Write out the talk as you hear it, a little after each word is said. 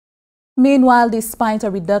Meanwhile, despite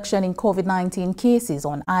a reduction in COVID-19 cases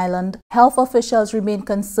on island, health officials remain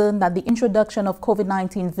concerned that the introduction of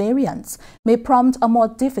COVID-19 variants may prompt a more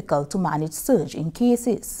difficult to manage surge in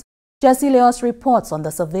cases. Jesse Leos reports on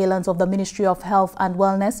the surveillance of the Ministry of Health and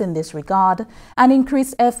Wellness in this regard and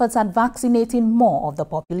increased efforts at vaccinating more of the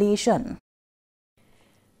population.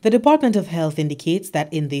 The Department of Health indicates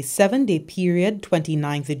that in the 7-day period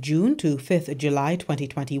 29th June to 5th July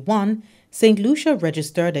 2021, St. Lucia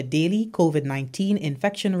registered a daily COVID-19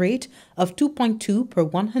 infection rate of 2.2 per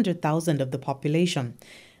 100,000 of the population.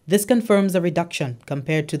 This confirms a reduction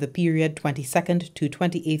compared to the period 22nd to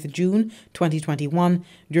 28th June 2021,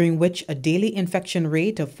 during which a daily infection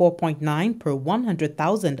rate of 4.9 per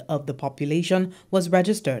 100,000 of the population was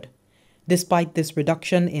registered. Despite this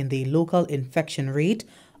reduction in the local infection rate,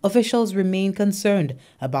 officials remain concerned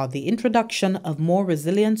about the introduction of more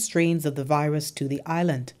resilient strains of the virus to the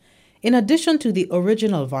island. In addition to the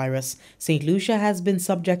original virus, St. Lucia has been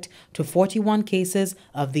subject to 41 cases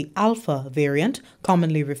of the Alpha variant,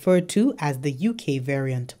 commonly referred to as the UK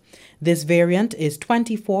variant. This variant is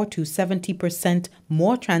 24 to 70%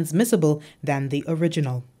 more transmissible than the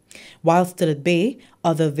original. While still at bay,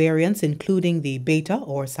 other variants including the Beta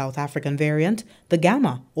or South African variant, the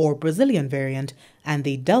Gamma or Brazilian variant, and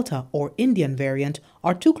the Delta or Indian variant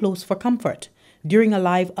are too close for comfort. During a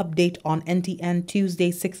live update on NTN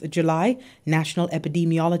Tuesday, 6th July, National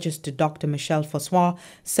Epidemiologist Dr. Michelle Fossois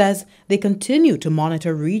says they continue to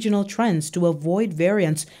monitor regional trends to avoid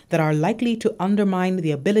variants that are likely to undermine the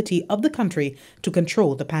ability of the country to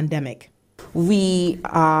control the pandemic. We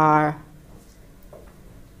are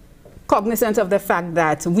cognizant of the fact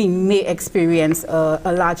that we may experience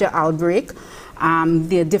a larger outbreak.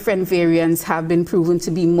 The different variants have been proven to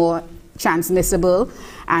be more transmissible,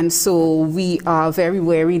 and so we are very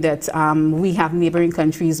wary that we have neighboring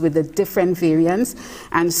countries with the different variants,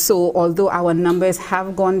 and so although our numbers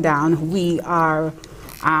have gone down, we are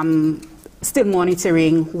still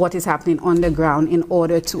monitoring what is happening on the ground in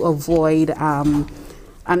order to avoid an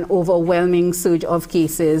overwhelming surge of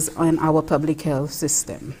cases on our public health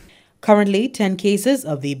system. Currently, 10 cases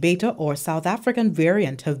of the Beta or South African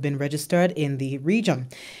variant have been registered in the region.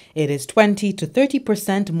 It is 20 to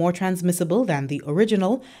 30% more transmissible than the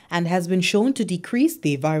original and has been shown to decrease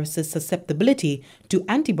the virus's susceptibility to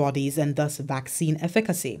antibodies and thus vaccine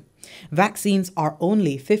efficacy. Vaccines are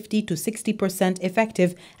only 50 to 60%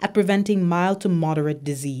 effective at preventing mild to moderate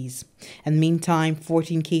disease. And meantime,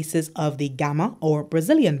 14 cases of the Gamma or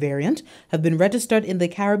Brazilian variant have been registered in the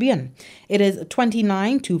Caribbean. It is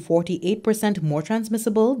 29 to 48% more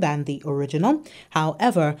transmissible than the original.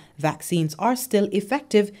 However, vaccines are still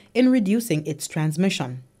effective in reducing its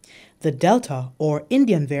transmission. The Delta or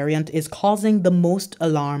Indian variant is causing the most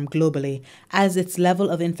alarm globally, as its level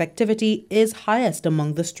of infectivity is highest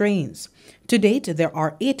among the strains. To date, there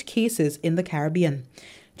are 8 cases in the Caribbean.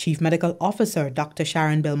 Chief Medical Officer Dr.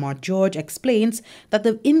 Sharon Belmont-George explains that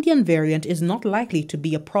the Indian variant is not likely to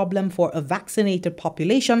be a problem for a vaccinated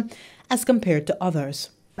population as compared to others.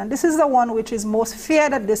 And this is the one which is most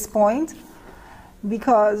feared at this point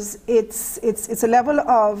because its a level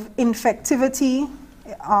of infectivity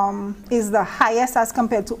is the highest as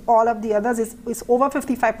compared to all of the others. It's over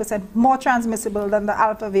 55% more transmissible than the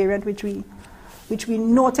Alpha variant, which we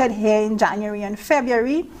noted here in January and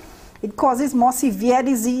February. It causes more severe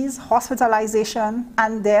disease, hospitalization,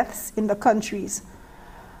 and deaths in the countries.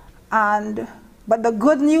 But the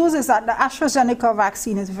good news is that the AstraZeneca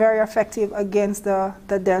vaccine is very effective against the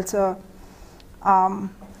Delta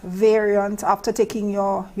variant after taking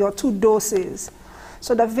your 2 doses.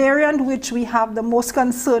 So the variant which we have the most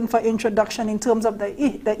concern for introduction in terms of the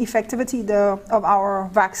effectivity of our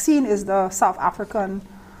vaccine is the South African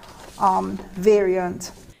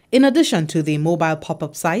variant. In addition to the mobile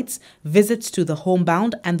pop-up sites, visits to the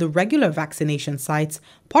homebound and the regular vaccination sites,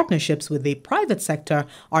 partnerships with the private sector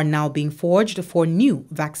are now being forged for new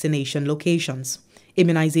vaccination locations.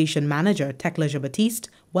 Immunization Manager Tekla Jean-Baptiste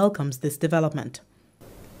welcomes this development.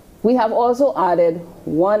 We have also added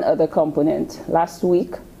one other component. Last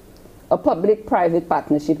week, a public-private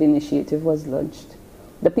partnership initiative was launched.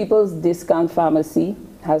 The People's Discount Pharmacy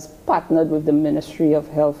has partnered with the Ministry of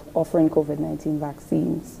Health offering COVID-19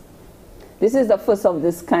 vaccines. This is the first of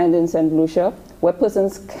this kind in St. Lucia, where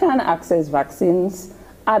persons can access vaccines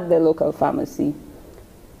at their local pharmacy.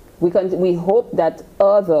 We hope that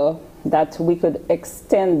we could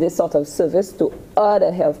extend this sort of service to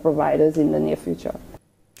other health providers in the near future.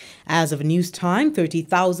 As of news time,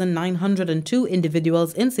 30,902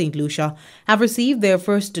 individuals in St. Lucia have received their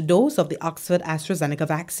first dose of the Oxford AstraZeneca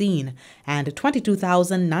vaccine, and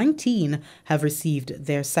 22,019 have received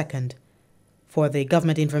their second. For the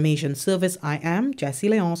Government Information Service, I am Jessie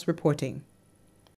Leonce reporting.